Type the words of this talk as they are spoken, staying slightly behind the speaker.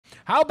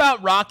How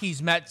about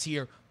Rockies Mets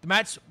here? The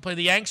Mets play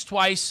the Yanks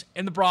twice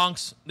in the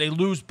Bronx. They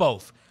lose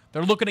both.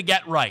 They're looking to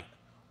get right.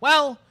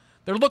 Well,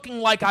 they're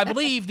looking like, I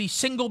believe, the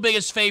single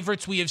biggest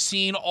favorites we have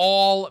seen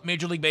all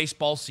Major League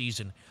Baseball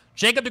season.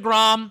 Jacob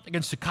deGrom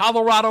against the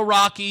Colorado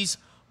Rockies,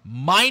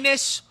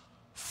 minus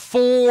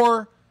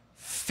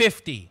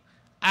 450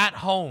 at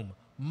home.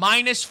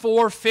 Minus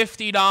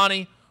 450,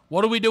 Donnie.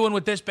 What are we doing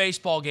with this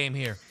baseball game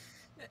here?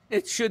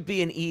 It should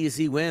be an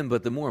easy win,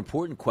 but the more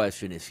important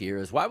question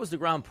is why was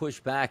deGrom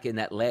pushed back in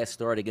that last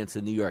start against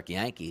the New York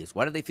Yankees?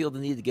 Why did they feel the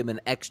need to give him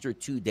an extra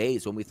 2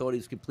 days when we thought he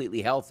was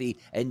completely healthy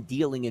and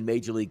dealing in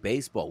Major League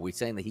Baseball? We're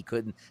saying that he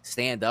couldn't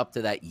stand up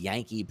to that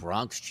Yankee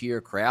Bronx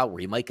cheer crowd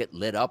where he might get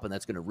lit up, and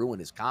that's going to ruin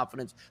his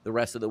confidence the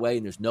rest of the way,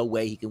 and there's no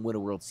way he can win a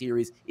World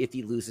Series if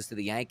he loses to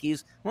the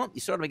Yankees. Well, you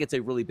sort of against a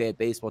really bad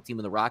baseball team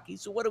in the Rockies,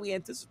 so what do we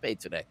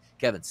anticipate today?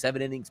 Kevin,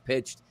 7 innings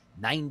pitched,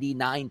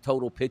 99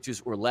 total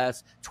pitches or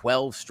less,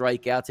 12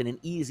 strikeouts, and an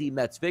easy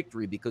Mets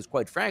victory because,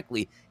 quite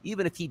frankly,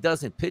 even if he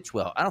doesn't pitch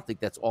well, I don't think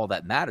that's all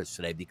that matters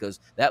today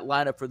because that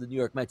lineup for the New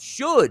York Mets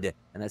should,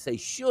 and I say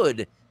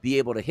should, be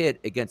able to hit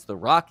against the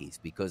Rockies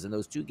because in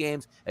those 2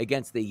 games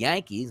against the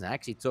Yankees, I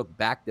actually took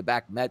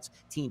back-to-back Mets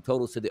team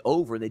totals to the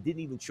over, and they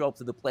didn't even show up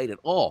to the plate at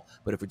all.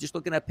 But if we're just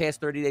looking at past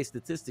 30-day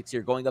statistics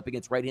here, going up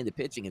against right-handed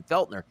pitching, and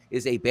Feltner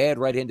is a bad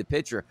right-handed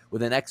pitcher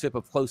with an xFIP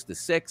of close to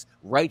 6,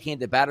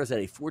 right-handed batters at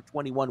a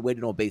 421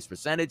 weighted on base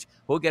percentage.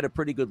 We'll get a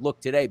pretty good look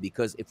today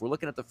because if we're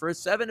looking at the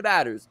first 7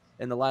 batters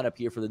in the lineup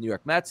here for the New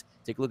York Mets,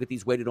 take a look at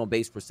these weighted on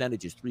base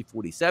percentages: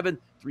 347,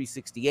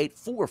 368,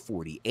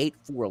 448,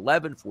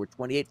 411,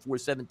 428,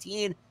 417.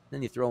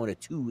 Then you throw in a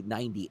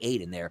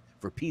 298 in there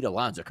for Pete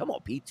Alonso. Come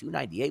on, Pete,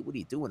 298. What are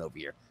you doing over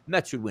here?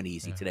 Mets should win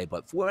easy today,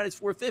 but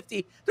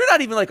 450. They're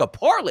not even like a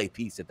parlay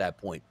piece at that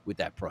point with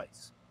that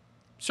price.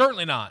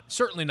 Certainly not.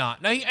 Certainly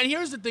not. Now, and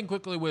here's the thing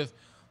quickly with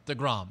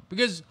deGrom,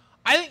 because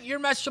I think you're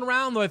messing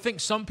around, though. I think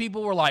some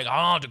people were like,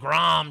 oh,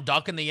 deGrom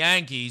ducking the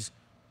Yankees.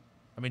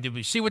 I mean, did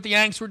we see what the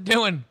Yanks were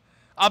doing?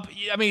 I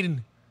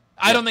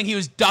don't think he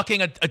was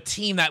ducking a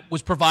team that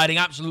was providing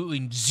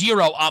absolutely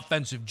zero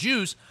offensive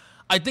juice.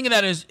 I think of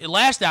that as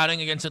last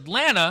outing against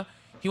Atlanta,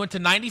 he went to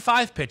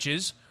 95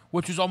 pitches,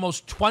 which was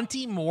almost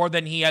 20 more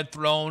than he had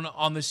thrown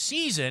on the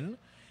season.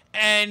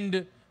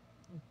 And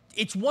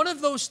it's one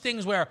of those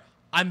things where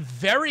I'm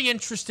very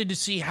interested to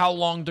see how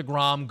long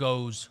deGrom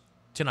goes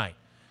tonight.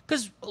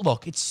 Because,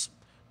 look, it's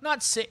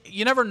not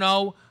you never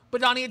know. But,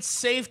 Donnie, it's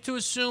safe to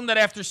assume that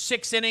after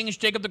 6 innings,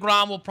 Jacob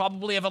deGrom will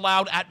probably have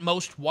allowed at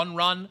most 1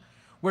 run,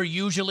 where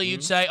usually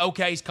you'd say,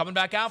 okay, he's coming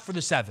back out for the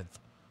 7th.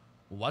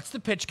 What's the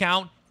pitch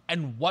count?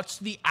 And what's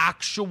the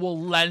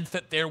actual length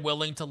that they're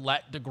willing to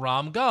let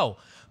deGrom go?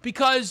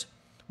 Because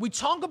we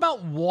talk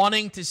about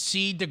wanting to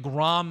see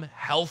deGrom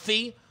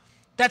healthy.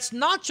 That's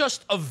not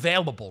just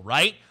available,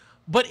 right?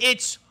 But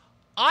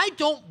I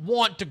don't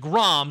want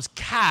deGrom's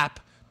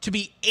cap to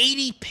be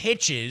 80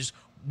 pitches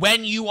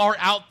when you are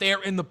out there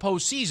in the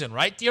postseason,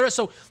 right, Tierra?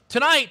 So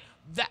tonight,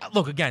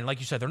 look, again, like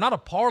you said, they're not a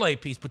parlay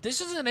piece, but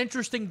this is an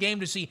interesting game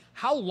to see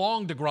how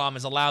long deGrom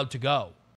is allowed to go.